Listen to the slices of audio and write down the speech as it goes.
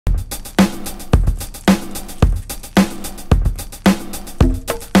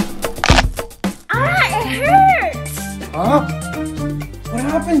Huh? What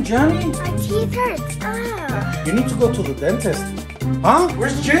happened, Jannie? My teeth hurts. Ah. You need to go to the dentist. Huh?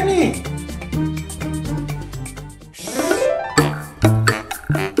 Where's Jannie?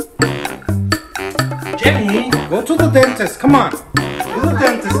 Jannie, go to the dentist. Come on. To the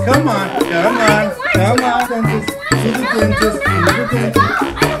dentist. Come on. Come on. Come on, dentist. To the dentist. To the dentist.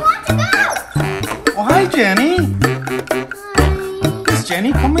 I don't want to go. Oh, hi, Jannie. Yes,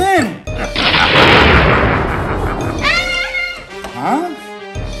 Jannie, come in. Huh?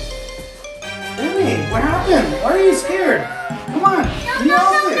 Jannie, what happened? Why are you scared? Come on. Give me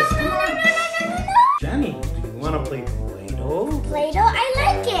all this. Come on. Jannie, do you want to play Play-Doh? Play-Doh, I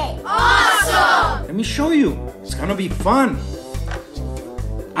like it. Awesome! Let me show you. It's gonna be fun.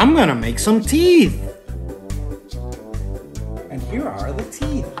 I'm gonna make some teeth. And here are the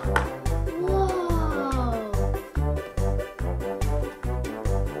teeth. Whoa.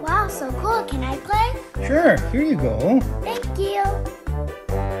 Wow, so cool. Can I play? Sure, here you go. Thank you.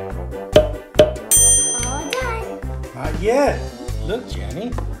 All done. Not yet. Look, Jannie.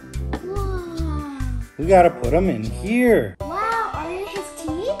 Whoa. We gotta put them in here. Wow, are they his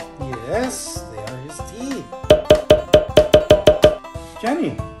teeth? Yes, they are his teeth.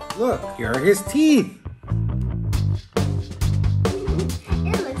 Jannie, look, here are his teeth.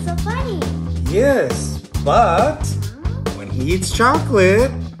 It looks so funny. Yes, but when he eats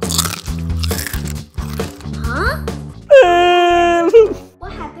chocolate, Huh?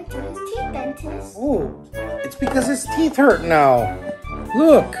 What happened to his teeth, dentist? oh, it's because his teeth hurt now.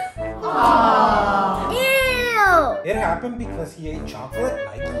 Look, Ew! it happened because he ate chocolate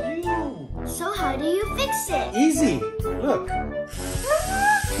like you. So how do you fix it? Easy, look.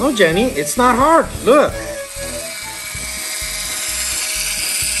 No, Jannie, it's not hard. Look.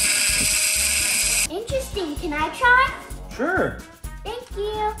 Interesting. Can I try? Sure. Thank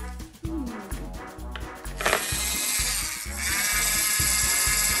you.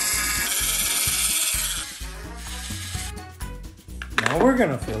 Now we're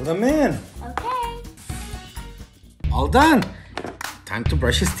gonna fill them in. Okay. All done. Time to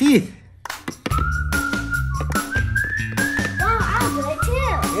brush his teeth. Wow, I'll do it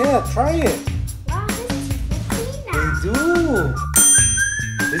too. Yeah, try it. Wow, his teeth look clean They now. do.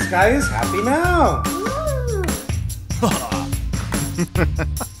 This guy is happy now. Ooh.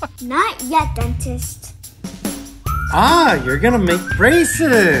 Not yet, dentist. Ah, you're gonna make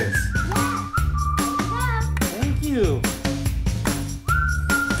braces. Yeah. Thank you.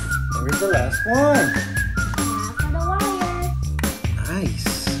 Here's the last one. Now for the wire. Nice.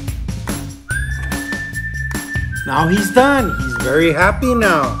 Now he's done. He's very happy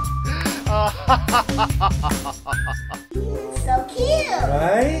now. So cute.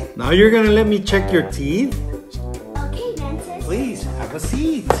 Right? Now you're gonna let me check your teeth? Okay, dentist. Please, have a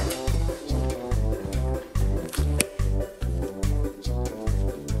seat.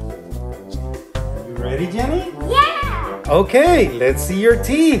 You ready, Jannie? Yeah. Okay, let's see your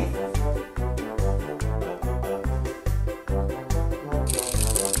teeth.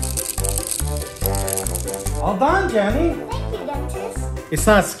 All done, Jannie. Thank you, dentist. It's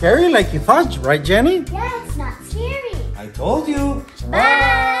not scary like you thought, right, Jannie? Yeah, it's not scary. I told you.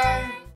 Bye.